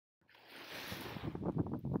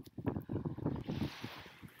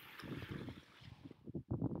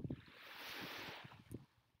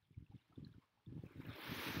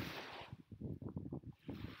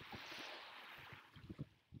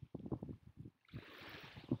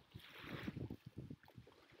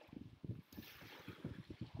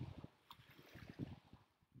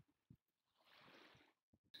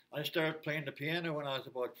I started playing the piano when I was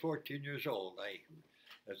about 14 years old.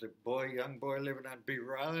 As a boy, young boy living on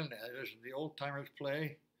Beaver Island, I listened to the old timers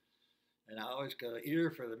play, and I always got an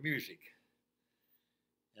ear for the music.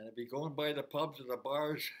 And I'd be going by the pubs or the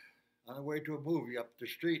bars on the way to a movie up the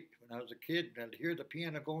street when I was a kid, and I'd hear the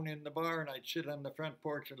piano going in the bar, and I'd sit on the front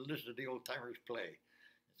porch and listen to the old timers play.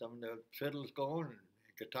 Some of the fiddles going,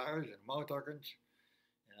 and guitars and mouth organs,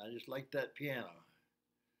 and I just liked that piano.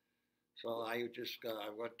 So I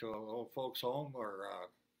went to an old folks' home where a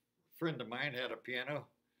friend of mine had a piano,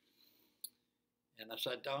 and I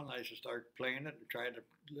sat down and I just started playing it and tried to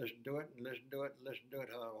listen to it and listen to it and listen to it,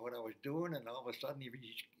 what I was doing, and all of a sudden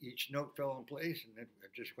each note fell in place and it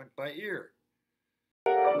just went by ear.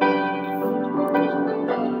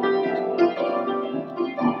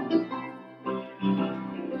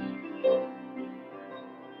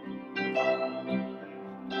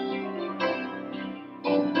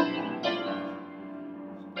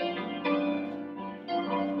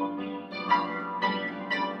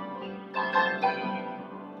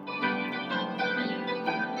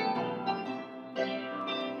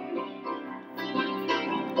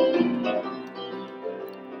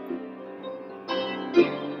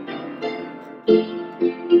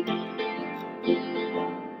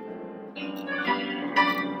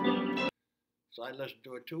 So I listened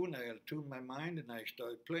to a tune, I had a tune in my mind, and I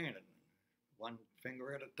started playing it, one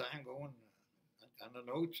finger at a time, going on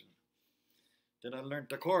the notes. And then I learned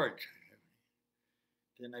the chords.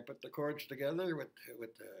 Then I put the chords together with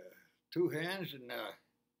two hands and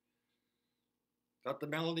got the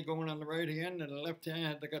melody going on the right hand, and the left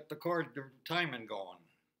hand I got the chord, the timing going.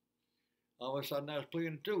 All of a sudden I was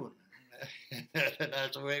playing a tune. And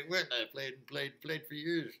that's the way it went. I played and played and played for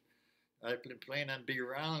years. I've been playing on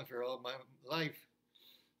Beaver Island for all my life.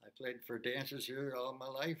 I played for dances here all my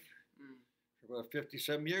life for about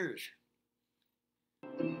 50-some years.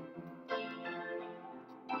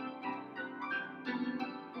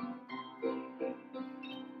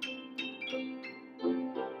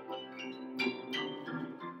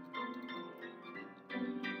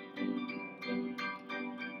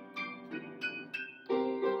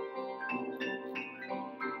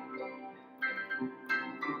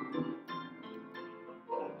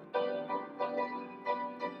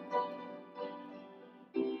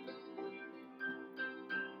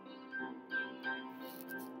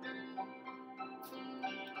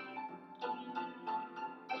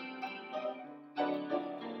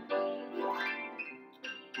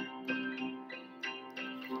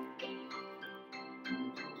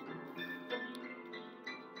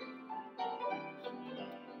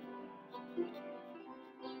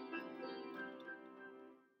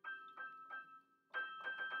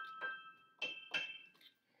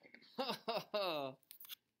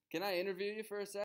 Can I interview you for a second?